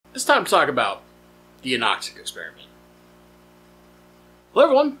It's time to talk about the Anoxic experiment. Hello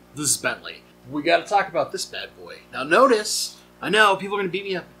everyone, this is Bentley. We gotta talk about this bad boy. Now notice, I know people are gonna beat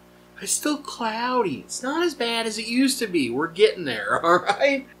me up. It's still cloudy. It's not as bad as it used to be. We're getting there,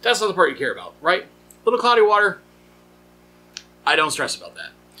 alright? That's not the part you care about, right? Little cloudy water. I don't stress about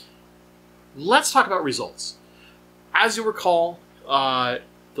that. Let's talk about results. As you recall, the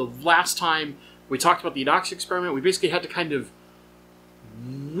last time we talked about the Anoxic experiment, we basically had to kind of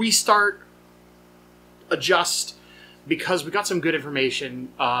restart, adjust, because we got some good information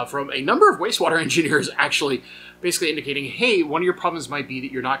from a number of wastewater engineers actually basically indicating, hey, one of your problems might be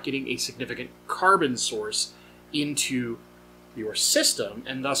that you're not getting a significant carbon source into your system,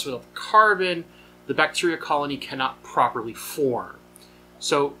 and thus without carbon, the bacteria colony cannot properly form.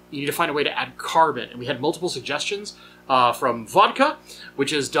 So you need to find a way to add carbon, and we had multiple suggestions from vodka,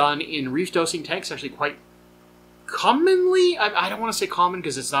 which is done in reef dosing tanks, actually quite commonly. I don't want to say common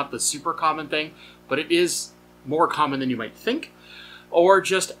because it's not the super common thing, but it is more common than you might think, or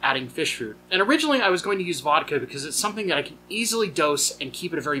just adding fish food. And originally I was going to use vodka because it's something that I can easily dose and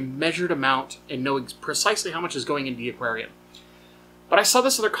keep at a very measured amount and know precisely how much is going into the aquarium. But I saw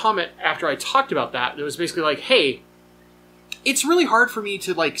this other comment after I talked about that. It was basically like, hey, it's really hard for me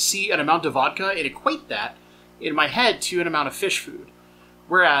to see an amount of vodka and equate that in my head to an amount of fish food.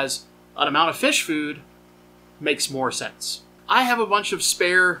 Whereas an amount of fish food makes more sense. I have a bunch of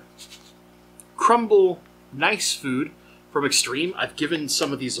spare crumble nice food from Extreme. I've given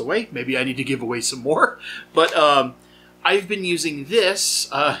some of these away. Maybe I need to give away some more. But I've been using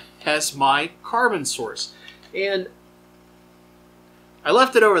this as my carbon source. And I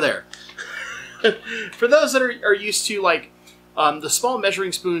left it over there. For those that are used to the small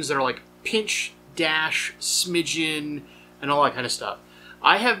measuring spoons that are like pinch, dash, smidgen, and all that kind of stuff,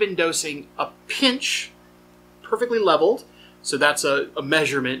 I have been dosing a pinch perfectly leveled, so that's a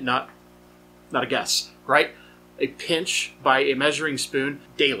measurement, not a guess, right? A pinch by a measuring spoon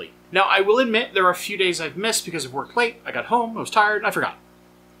daily. Now, I will admit there are a few days I've missed because I've worked late, I got home, I was tired, and I forgot.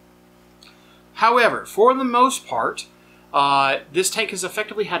 However, for the most part, this tank has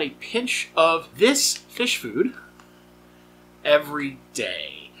effectively had a pinch of this fish food every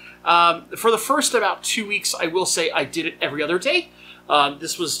day. For the first about 2 weeks, I will say I did it every other day.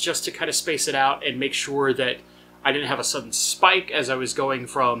 This was just to kind of space it out and make sure that I didn't have a sudden spike as I was going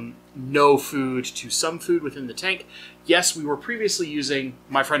from no food to some food within the tank. Yes, we were previously using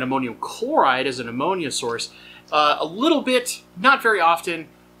my friend ammonium chloride as an ammonia source. A little bit, not very often,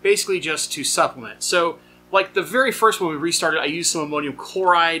 basically just to supplement. So, like the very first when we restarted, I used some ammonium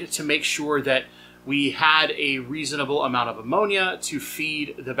chloride to make sure that we had a reasonable amount of ammonia to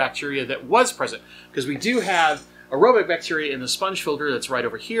feed the bacteria that was present. Because we do have aerobic bacteria in the sponge filter that's right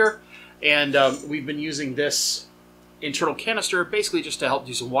over here. And we've been using this internal canister basically just to help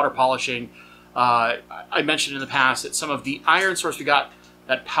do some water polishing. I mentioned in the past that some of the iron source we got,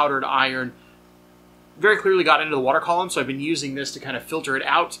 that powdered iron, very clearly got into the water column, so I've been using this to kind of filter it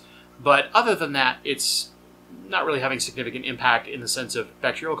out. But other than that, it's not really having significant impact in the sense of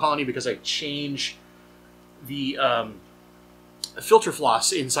bacterial colony because I change the filter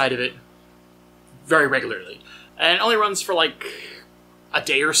floss inside of it very regularly. And it only runs for like a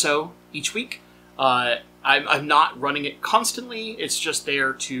day or so each week. I'm not running it constantly. It's just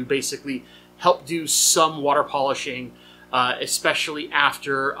there to basically help do some water polishing, especially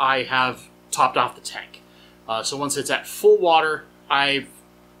after I have topped off the tank. So once it's at full water, I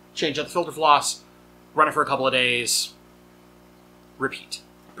change out the filter floss, run it for a couple of days, repeat.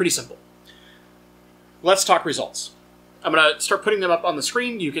 Pretty simple. Let's talk results. I'm going to start putting them up on the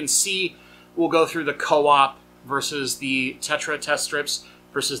screen. You can see we'll go through the co-op versus the Tetra test strips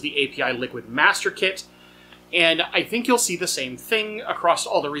versus the API Liquid Master Kit. And I think you'll see the same thing across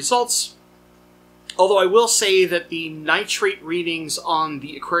all the results. Although I will say that the nitrate readings on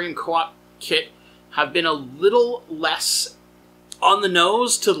the Aquarium Co-op kit have been a little less on the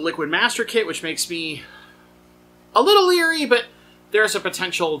nose to the Liquid Master Kit, which makes me a little leery, but there's a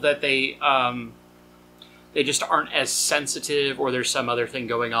potential that they just aren't as sensitive, or there's some other thing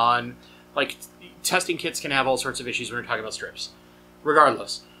going on. Like, testing kits can have all sorts of issues when we're talking about strips.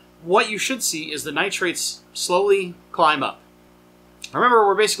 Regardless, what you should see is the nitrates slowly climb up. Remember,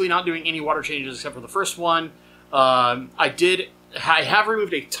 we're basically not doing any water changes except for the first one. I have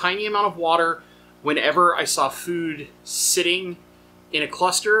removed a tiny amount of water whenever I saw food sitting in a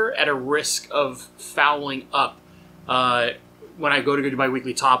cluster at a risk of fouling up when I go to do my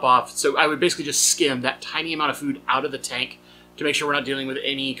weekly top off. So I would basically just skim that tiny amount of food out of the tank to make sure we're not dealing with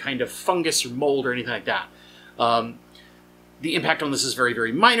any kind of fungus or mold or anything like that. The impact on this is very,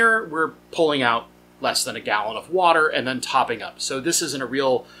 very minor. We're pulling out less than a gallon of water and then topping up. So this isn't a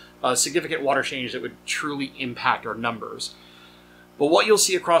real significant water change that would truly impact our numbers. But what you'll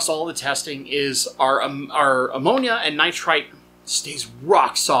see across all the testing is our ammonia and nitrite stays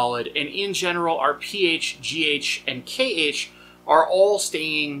rock solid, and in general our pH, GH, and KH are all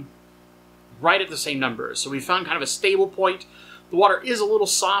staying right at the same numbers. So we found kind of a stable point. The water is a little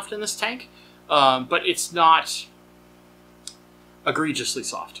soft in this tank, but it's not egregiously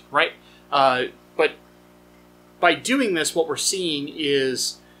soft, right? But by doing this, what we're seeing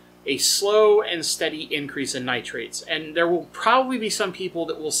is a slow and steady increase in nitrates. And there will probably be some people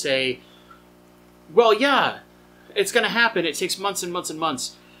that will say, well, yeah, it's going to happen. It takes months and months and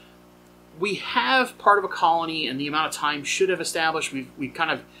months. We have part of a colony, and the amount of time should have established. We've kind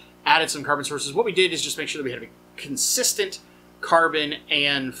of added some carbon sources. What we did is just make sure that we had a consistent carbon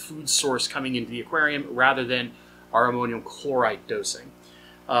and food source coming into the aquarium rather than our ammonium chloride dosing.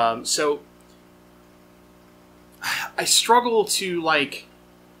 So I struggle to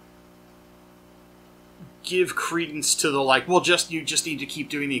give credence to the well, you just need to keep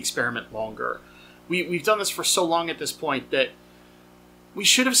doing the experiment longer. We've done this for so long at this point that we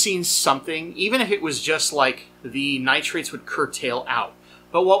should have seen something, even if it was just the nitrates would curtail out.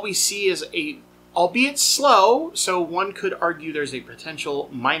 But what we see is albeit slow, so one could argue there's a potential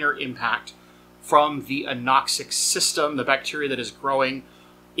minor impact from the anoxic system, the bacteria that is growing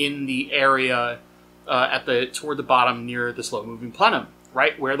in the area toward the bottom near the slow-moving plenum,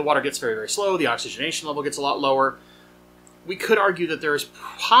 right? Where the water gets very, very slow, the oxygenation level gets a lot lower. We could argue that there is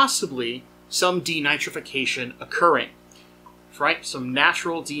possibly some denitrification occurring, right? Some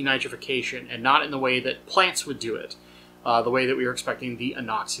natural denitrification, and not in the way that plants would do it, the way that we are expecting the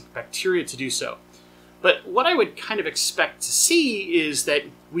anoxic bacteria to do so. But what I would kind of expect to see is that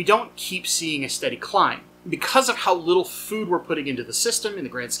we don't keep seeing a steady climb. Because of how little food we're putting into the system in the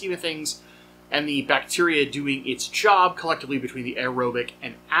grand scheme of things, and the bacteria doing its job collectively between the aerobic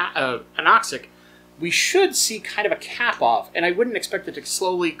and anoxic, we should see kind of a cap off, and I wouldn't expect it to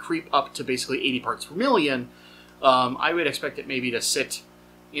slowly creep up to basically 80 parts per million. I would expect it maybe to sit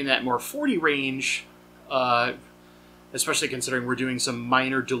in that more 40 range, especially considering we're doing some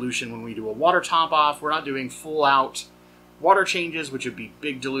minor dilution when we do a water top off. We're not doing full out water changes, which would be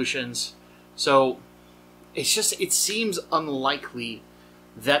big dilutions. So it seems unlikely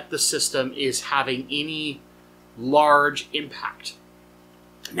that the system is having any large impact.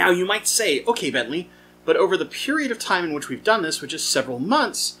 Now you might say, okay, Bentley, but over the period of time in which we've done this, which is several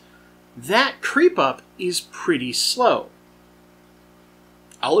months, that creep up is pretty slow.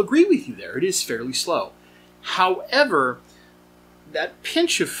 I'll agree with you there. It is fairly slow. However, that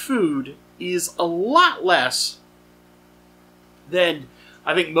pinch of food is a lot less than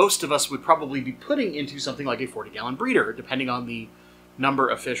I think most of us would probably be putting into something like a 40-gallon breeder, depending on the number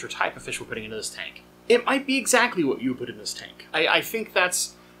of fish or type of fish we're putting into this tank. It might be exactly what you would put in this tank. I think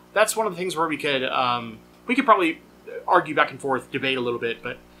that's one of the things where we could probably argue back and forth, debate a little bit,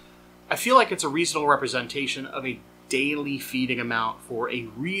 but I feel like it's a reasonable representation of a daily feeding amount for a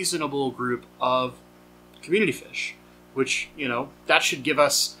reasonable group of community fish, which, that should give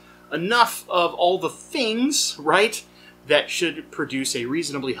us enough of all the things, right, that should produce a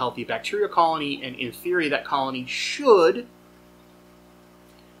reasonably healthy bacterial colony, and in theory that colony should...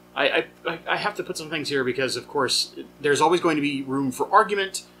 I have to put some things here because, of course, there's always going to be room for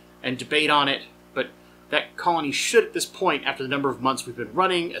argument and debate on it, but that colony should, at this point, after the number of months we've been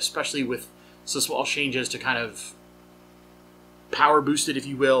running, especially with some small changes to kind of power boost it, if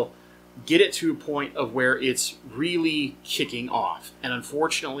you will, get it to a point of where it's really kicking off. And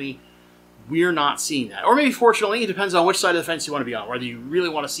unfortunately, we're not seeing that. Or maybe fortunately, it depends on which side of the fence you want to be on, whether you really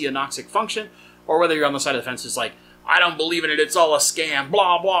want to see anoxic function, or whether you're on the side of the fence that's like, I don't believe in it, it's all a scam,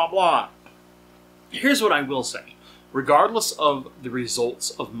 blah, blah, blah. Here's what I will say. Regardless of the results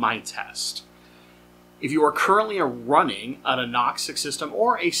of my test, if you are currently running an anoxic system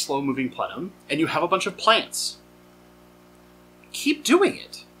or a slow-moving plenum, and you have a bunch of plants, keep doing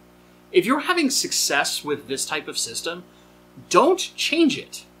it. If you're having success with this type of system, don't change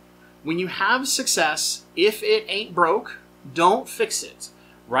it. When you have success, if it ain't broke, don't fix it,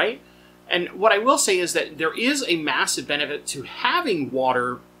 right? And what I will say is that there is a massive benefit to having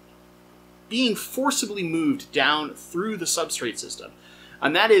water being forcibly moved down through the substrate system.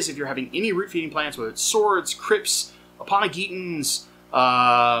 And that is if you're having any root feeding plants, whether it's swords, crypts, aponogetons,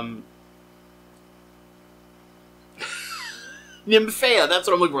 nymphaea, that's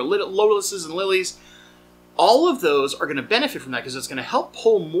what I'm looking for, lotuses and lilies. All of those are going to benefit from that because it's going to help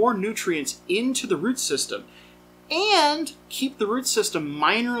pull more nutrients into the root system and keep the root system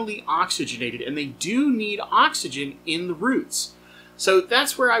minorly oxygenated, and they do need oxygen in the roots. So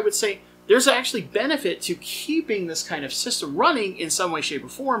that's where I would say there's actually benefit to keeping this kind of system running in some way, shape, or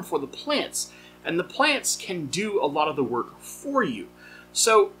form for the plants. And the plants can do a lot of the work for you.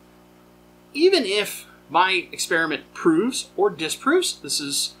 So even if my experiment proves or disproves, this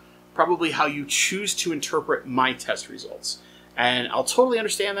is probably how you choose to interpret my test results. And I'll totally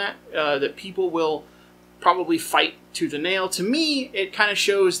understand that, that people will probably fight tooth and nail. To me, it kind of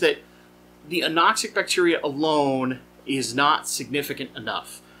shows that the anoxic bacteria alone is not significant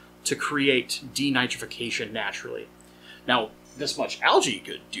enough to create denitrification naturally. Now, this much algae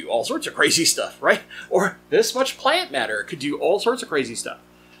could do all sorts of crazy stuff, right? Or this much plant matter could do all sorts of crazy stuff.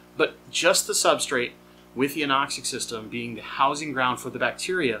 But just the substrate with the anoxic system being the housing ground for the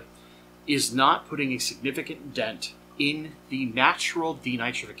bacteria is not putting a significant dent in the natural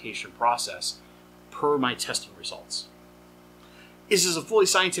denitrification process per my testing results. Is this a fully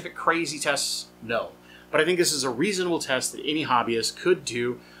scientific, crazy test? No. But I think this is a reasonable test that any hobbyist could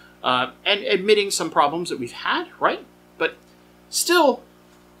do, and admitting some problems that we've had, right? But still,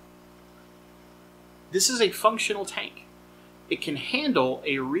 this is a functional tank. It can handle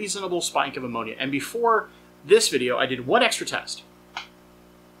a reasonable spike of ammonia. And before this video, I did one extra test.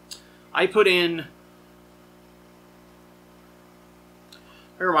 I put in,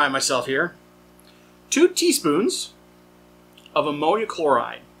 I remind myself here, 2 teaspoons of ammonia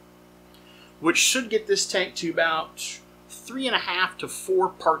chloride, which should get this tank to about 3.5 to 4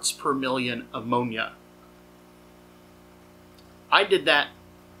 parts per million ammonia. I did that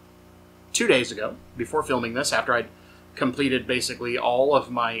 2 days ago, before filming this, after I'd completed basically all of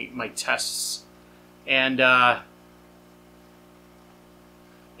my tests. And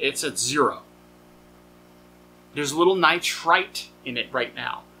it's at 0. There's a little nitrite in it right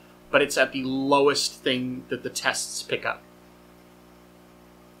now, but it's at the lowest thing that the tests pick up.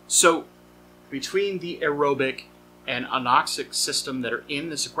 So between the aerobic and anoxic system that are in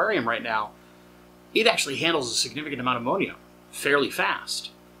this aquarium right now, it actually handles a significant amount of ammonia fairly fast.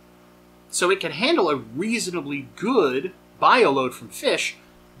 So it can handle a reasonably good bioload from fish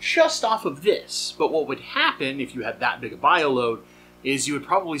just off of this. But what would happen if you had that big a bioload is you would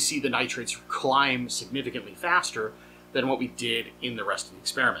probably see the nitrates climb significantly faster than what we did in the rest of the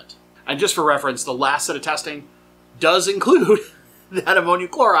experiment. And just for reference, the last set of testing does include that ammonium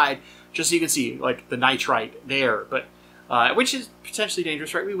chloride, just so you can see like the nitrite there, but which is potentially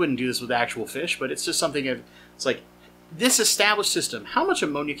dangerous, right? We wouldn't do this with actual fish, but it's just something of, it's like, this established system, how much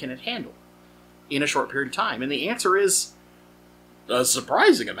ammonia can it handle in a short period of time? And the answer is a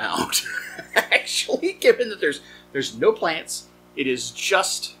surprising amount, actually, given that there's no plants. It is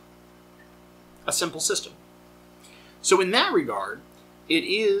just a simple system. So in that regard, it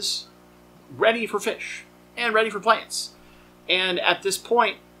is ready for fish and ready for plants. And at this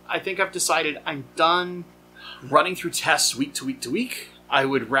point, I think I've decided I'm done running through tests week to week to week. I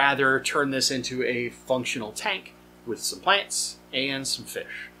would rather turn this into a functional tank with some plants and some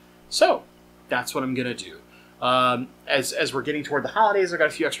fish. So that's what I'm going to do. As we're getting toward the holidays, I've got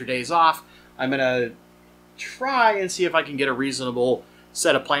a few extra days off. I'm going to try and see if I can get a reasonable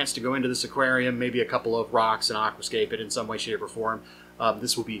set of plants to go into this aquarium, maybe a couple of rocks and aquascape it in some way, shape, or form.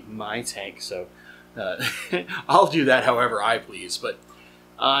 This will be my tank, so I'll do that however I please. But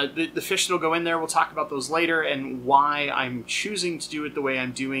the fish that'll go in there, we'll talk about those later and why I'm choosing to do it the way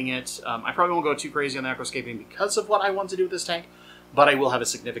I'm doing it. I probably won't go too crazy on the aquascaping because of what I want to do with this tank, but I will have a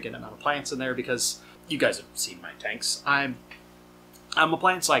significant amount of plants in there because you guys have seen my tanks. I'm a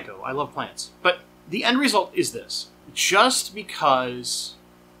plant psycho. I love plants. But the end result is this. Just because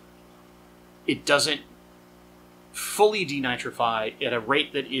it doesn't fully denitrify at a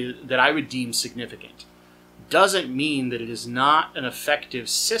rate that I would deem significant doesn't mean that it is not an effective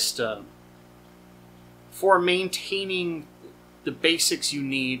system for maintaining the basics you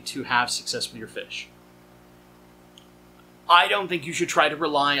need to have success with your fish. I don't think you should try to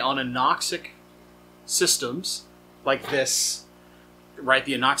rely on anoxic systems like this, right?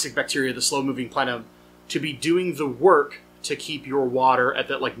 The anoxic bacteria, the slow-moving plenum, to be doing the work to keep your water at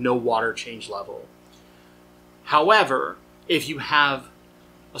that like no water change level. However, if you have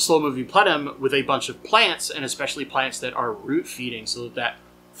a slow-moving plenum with a bunch of plants, and especially plants that are root feeding, so that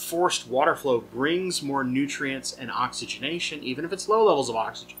forced water flow brings more nutrients and oxygenation, even if it's low levels of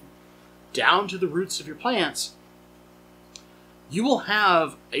oxygen, down to the roots of your plants, you will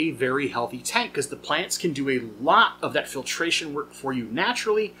have a very healthy tank because the plants can do a lot of that filtration work for you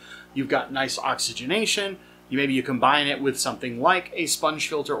naturally. You've got nice oxygenation. Maybe you combine it with something like a sponge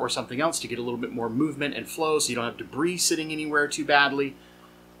filter or something else to get a little bit more movement and flow so you don't have debris sitting anywhere too badly.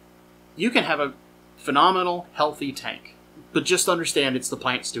 You can have a phenomenal, healthy tank, but just understand it's the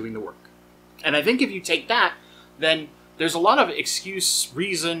plants doing the work. And I think if you take that, then there's a lot of excuse,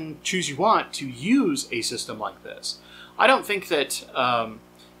 reason, choose you want to use a system like this. I don't think that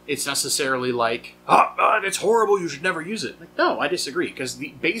it's necessarily like, it's horrible, you should never use it. Like, no, I disagree, because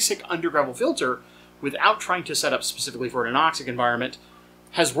the basic undergravel filter, without trying to set up specifically for an anoxic environment,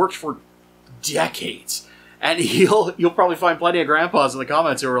 has worked for decades. And you'll probably find plenty of grandpas in the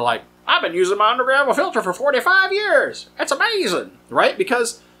comments who are like, I've been using my undergravel filter for 45 years. That's amazing, right?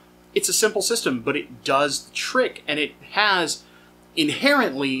 Because it's a simple system, but it does the trick, and it has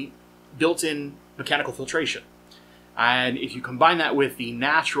inherently built-in mechanical filtration. And if you combine that with the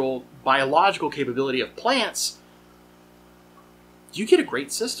natural biological capability of plants, you get a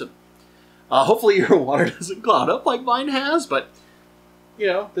great system. Hopefully your water doesn't cloud up like mine has, but you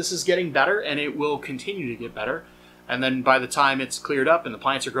know, this is getting better, and it will continue to get better. And then by the time it's cleared up and the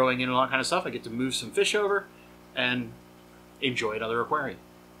plants are growing in and all that kind of stuff, I get to move some fish over and enjoy another aquarium.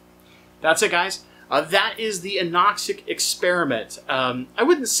 That's it, guys. That is the Anoxic experiment. I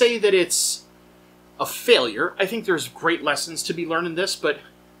wouldn't say that it's a failure. I think there's great lessons to be learned in this, but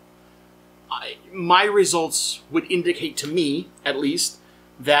my results would indicate to me, at least,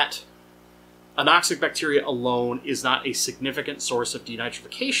 that anoxic bacteria alone is not a significant source of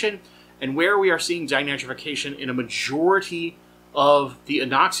denitrification, and where we are seeing denitrification in a majority of the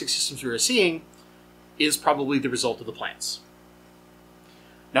anoxic systems we are seeing is probably the result of the plants.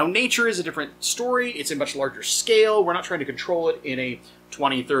 Now, nature is a different story. It's a much larger scale. We're not trying to control it in a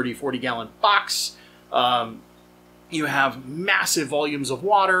 20, 30, 40-gallon box. You have massive volumes of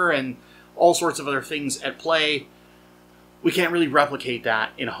water and all sorts of other things at play. We can't really replicate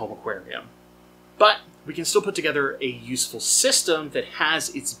that in a home aquarium. But we can still put together a useful system that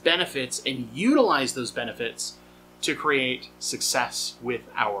has its benefits and utilize those benefits to create success with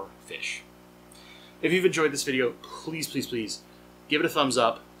our fish. If you've enjoyed this video, please, please, please give it a thumbs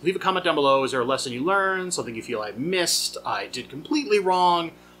up. Leave a comment down below. Is there a lesson you learned? Something you feel I missed? I did completely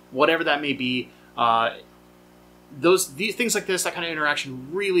wrong? Whatever that may be. These things like this, that kind of interaction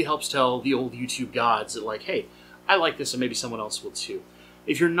really helps tell the old YouTube gods that, like, hey, I like this and maybe someone else will too.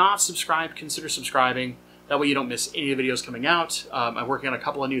 If you're not subscribed, consider subscribing. That way you don't miss any of the videos coming out. I'm working on a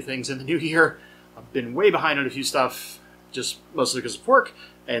couple of new things in the new year. I've been way behind on a few stuff, just mostly because of work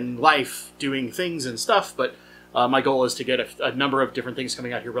and life, doing things and stuff, but my goal is to get a number of different things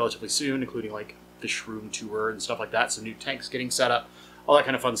coming out here relatively soon, including like fish room tour and stuff like that, some new tanks getting set up, all that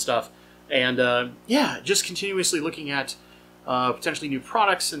kind of fun stuff. And yeah, just continuously looking at potentially new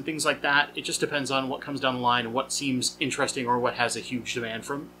products and things like that. It just depends on what comes down the line and what seems interesting or what has a huge demand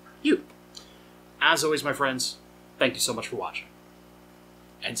from you. As always, my friends, thank you so much for watching,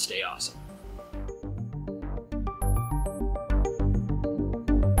 and stay awesome.